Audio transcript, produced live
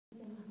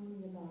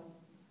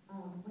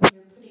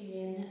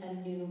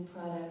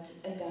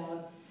product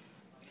about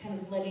kind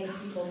of letting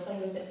people play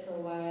with it for a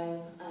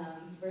while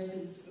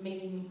versus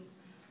making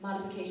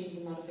modifications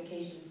and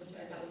modifications, which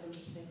I thought was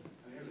interesting.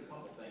 And there's a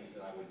couple things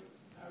that I would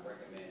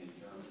recommend in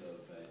terms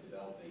of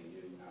developing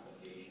new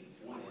applications.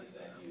 One is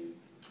that you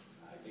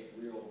get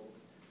real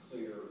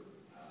clear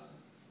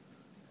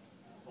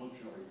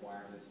functional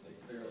requirements that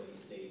clearly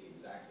state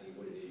exactly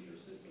what it is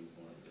your system's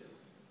going to do.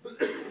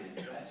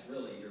 And that's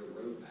really your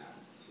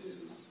roadmap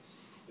to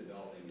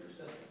developing your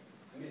system.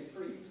 I mean, it's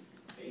pretty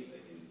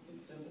basic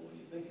and simple when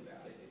you think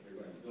about it. If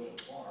you're going to build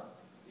a car,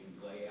 you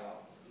lay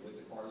out what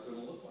the car is going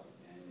to look like.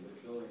 And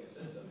with building a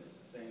system, it's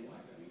the same way.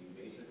 I mean, you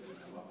basically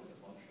come up with the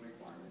functional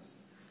requirements.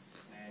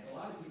 And a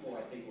lot of people,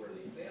 I think, where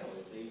they fail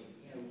is they,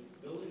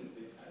 building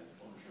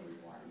functional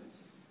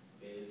requirements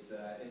is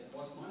it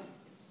costs money.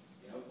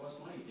 It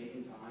costs money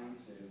taking time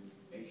to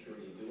make sure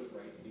you do it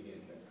right to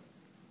begin with,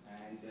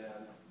 and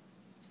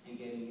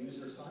getting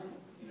user sign-off.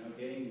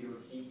 Getting your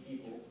key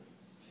people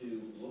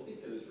to look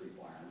at those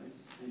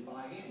requirements and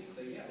buy in and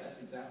say, yeah,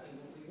 that's exactly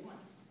what we want.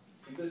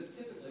 Because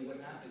typically, what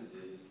happens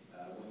is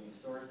when you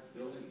start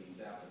building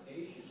these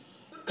applications,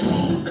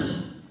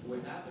 what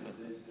happens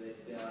is that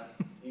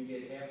you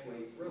get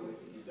halfway through it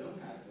and you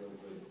don't have real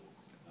good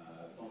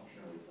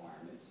functional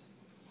requirements,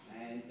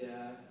 and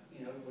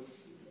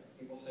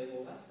people say,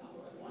 well, that's not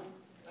what I want.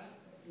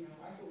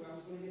 I thought I was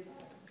going to get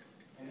that.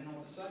 And then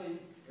all of a sudden,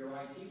 your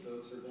IT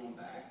folks are going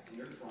back and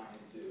they're trying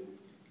to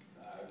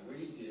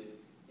redo.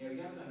 You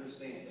have to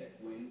understand that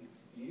when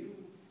you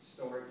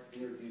start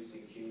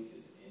introducing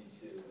changes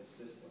into a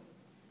system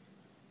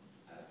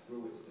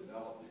through its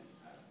development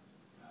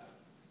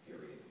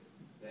period,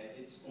 that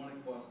it's going to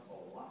cost a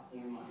lot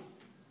more money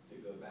to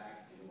go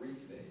back and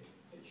refit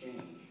a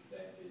change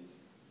that is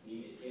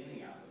needed in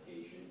the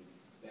application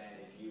than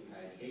if you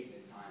had taken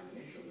the time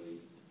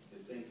initially to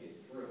think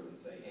it through and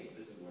say, hey,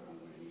 this is what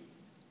I'm going to need.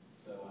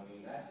 So, I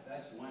mean,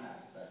 that's one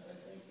aspect, I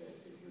think, that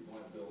if you're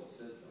going to build a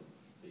system,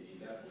 that you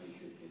definitely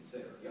should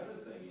consider. The other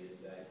thing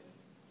is that,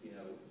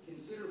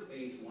 consider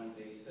phase one,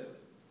 phase two.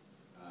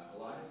 A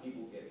lot of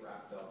people get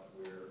wrapped up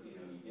where, you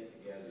get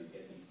together, you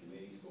get these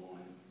committees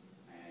going,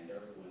 and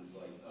everyone's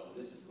like, oh,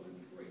 this is going to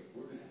be great.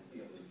 We're going to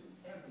be able to do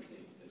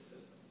everything with this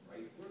system,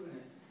 right?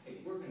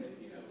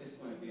 It's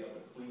going to be able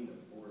to clean the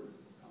board,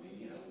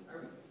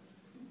 everything.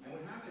 And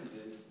what happens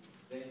is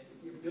that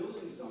you're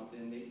building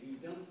something that you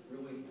don't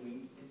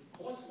really,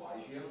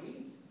 cost-wise, you don't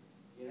need.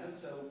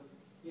 So,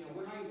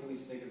 what I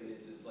always think of it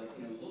is like,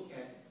 look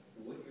at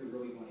what you're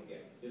really going to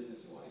get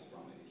business-wise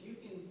from it.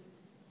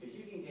 If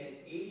you can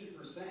get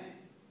 80%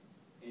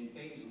 in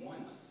phase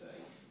one, let's say,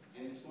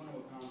 and it's going to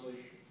accomplish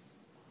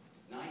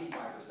 95%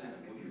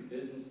 of what your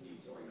business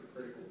needs are, your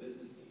critical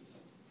business needs,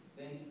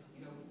 then,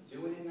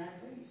 do it in that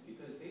phase.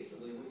 Because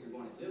basically what you're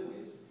going to do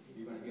is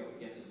you're going to be able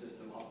to get the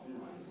system up and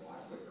running a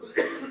lot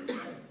quicker.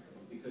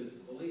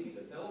 Because believe me,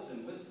 the bells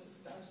and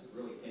whistles, that's what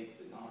really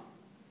takes the time.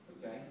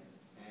 Okay?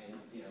 And,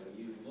 when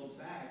you look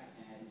back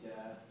and,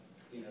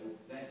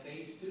 that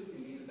phase two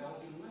can be the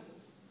bells and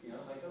whistles.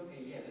 Like,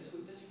 okay, yeah, it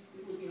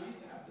would be nice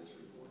to have this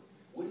report.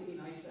 Wouldn't it be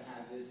nice to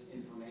have this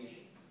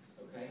information?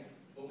 Okay?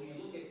 But when you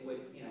look at what,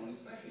 and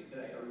especially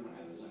today, everyone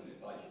has a limited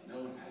budget.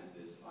 No one has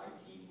this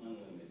IT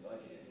unlimited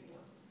budget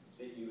anymore.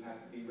 That you have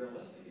to be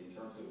realistic in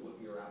terms of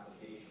what your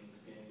applications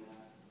can,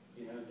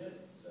 do.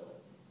 So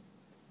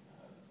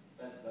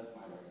that's my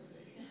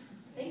recommendation.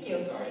 Thank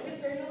you. Sorry. It's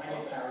very helpful. I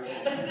get carried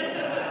away.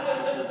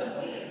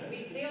 We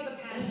feel the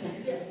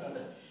passion. Yes.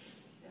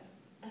 Yes.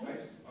 I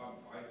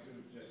do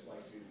just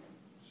like to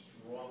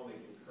strongly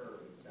concur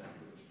with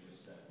exactly what you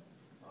just said.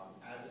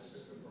 As a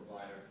system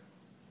provider,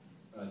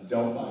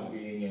 Delphi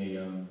being a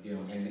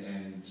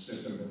end-to-end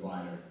system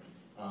provider,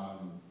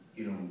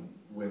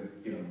 with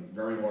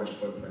very large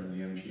footprint in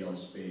the MPL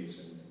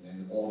space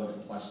and all the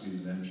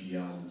complexities of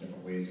MPL and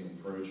different ways of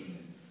approaching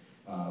it.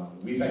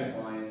 We've had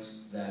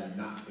clients that have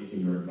not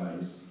taken your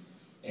advice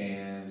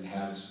and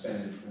have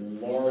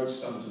spent large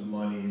sums of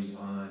monies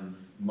on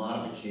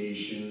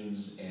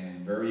modifications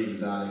and very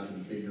exotic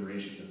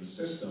configurations of the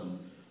system,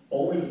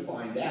 only to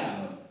find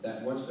out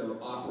that once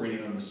they're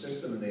operating on the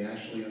system and they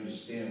actually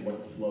understand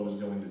what the flow is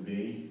going to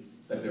be,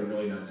 that they're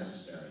really not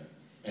necessary.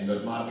 And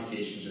those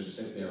modifications just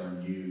sit there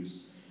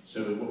unused.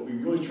 So what we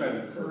really try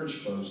to encourage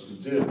folks to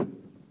do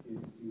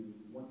is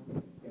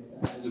to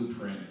get that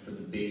blueprint for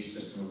the base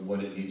system of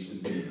what it needs to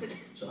be.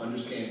 So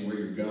understand where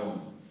you're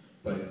going,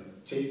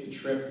 but take the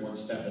trip one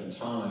step at a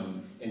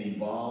time and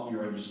evolve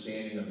your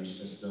understanding of your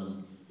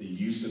system, the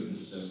use of the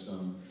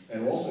system,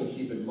 and also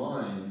keep in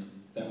mind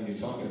that when you're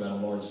talking about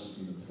a large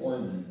system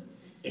deployment,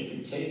 it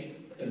can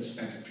take an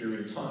extensive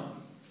period of time.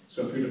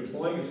 So if you're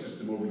deploying a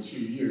system over 2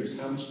 years,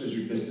 how much does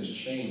your business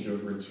change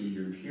over a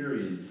 2-year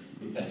period?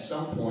 At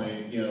some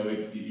point, you're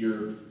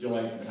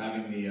like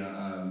having the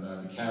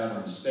carrot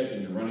on the stick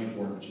and you're running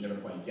for it, but you never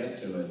quite get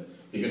to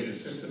it because the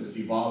system is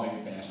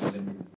evolving faster than